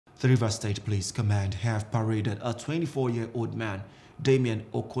The Rivers State Police Command have paraded a 24-year-old man, Damien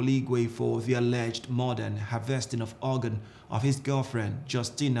Okoligwe, for the alleged murder and harvesting of organ of his girlfriend,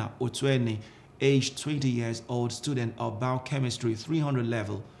 Justina Otuene, aged 20 years old, student of biochemistry 300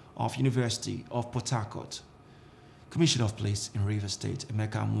 level of University of Port Harcourt. Commissioner of Police in Rivers State,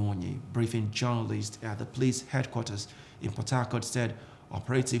 Emeka Mwonyi, briefing journalists at the police headquarters in Port Harcourt, said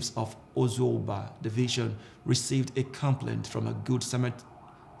operatives of Ozuoba Division received a complaint from a Good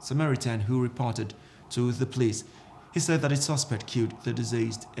Samaritan who reported to the police. He said that a suspect killed the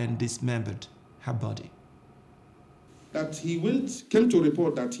deceased and dismembered her body. That came to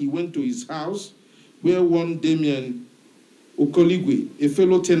report that he went to his house where one Damien Okoligwe, a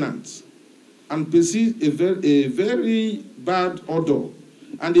fellow tenant, and perceived a very bad odor,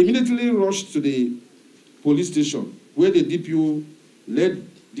 and immediately rushed to the police station where the DPO led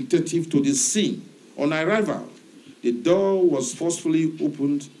detective to the scene. On arrival, the door was forcefully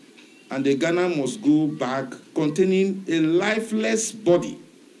opened and the gunner must go back containing a lifeless body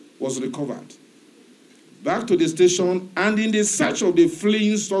was recovered. Back to the station, and in the search of the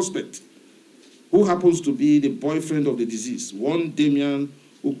fleeing suspect, who happens to be the boyfriend of the deceased, one Damien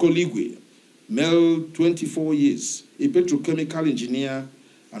Okoligwe, male, 24 years, a petrochemical engineer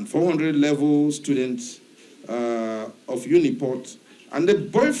and 400-level student of Uniport, and the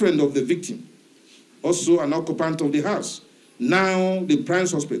boyfriend of the victim, also an occupant of the house. Now the prime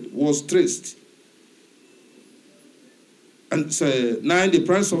suspect was traced. And now the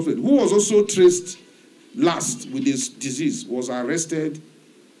prime suspect, who was also traced last with this disease, was arrested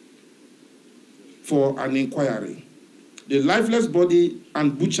for an inquiry. The lifeless body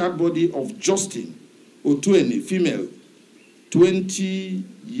and butchered body of Justina Otuene, female, 20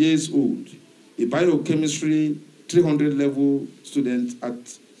 years old, a biochemistry 300-level student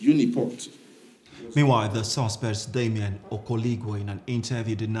at Uniport. Meanwhile, the suspect Damien Okoligwe, in an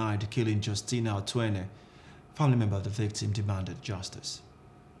interview, denied killing Justina Otuene. Family member of the victim demanded justice.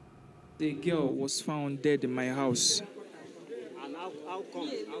 The girl was found dead in my house. And how come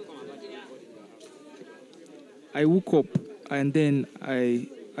I woke up and then I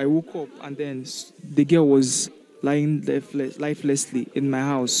woke up and then the girl was lying lifelessly in my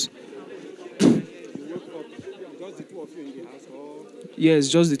house. you woke up? Just the two of you in the house, or? Yes,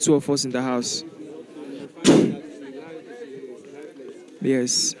 just the two of us in the house.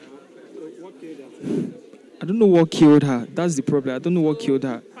 Yes. What killed her? I don't know what killed her. That's the problem. I don't know what killed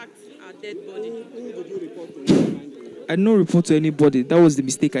her. Who did you report to? I did not report to anybody. That was the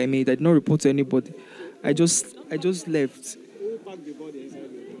mistake I made. I did not report to anybody. I just left. Who packed the body inside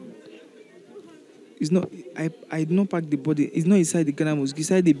the gun? It's not. I did not pack the body. It's not inside the gun. It was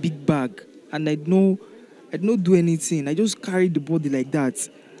inside the big bag, and I did not do anything. I just carried the body like that,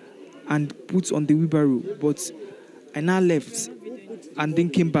 and put on the wheelbarrow. But I now left, and then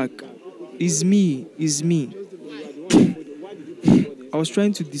came back. It's me. I was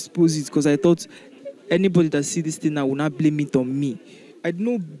trying to dispose it because I thought anybody that see this thing now will not blame it on me. I did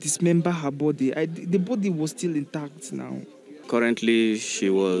not dismember her body. The body was still intact now. Currently, she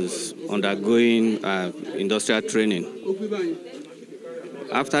was undergoing industrial training.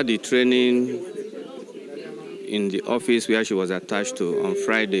 After the training in the office where she was attached to on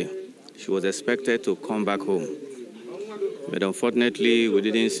Friday, she was expected to come back home. But unfortunately, we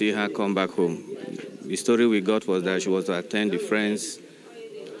didn't see her come back home. The story we got was that she was to attend the friend's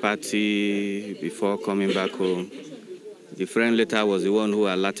party before coming back home. The friend later was the one who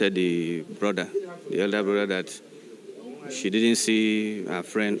alerted the elder brother, that she didn't see her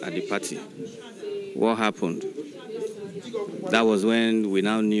friend at the party. What happened? That was when we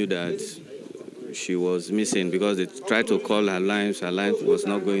now knew that she was missing, because they tried to call her line was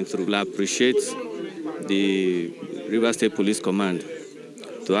not going through. I appreciate the Rivers State Police Command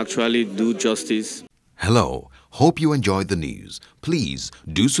to actually do justice. Hello, hope you enjoyed the news. Please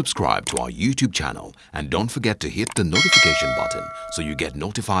do subscribe to our YouTube channel and don't forget to hit the notification button so you get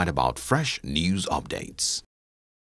notified about fresh news updates.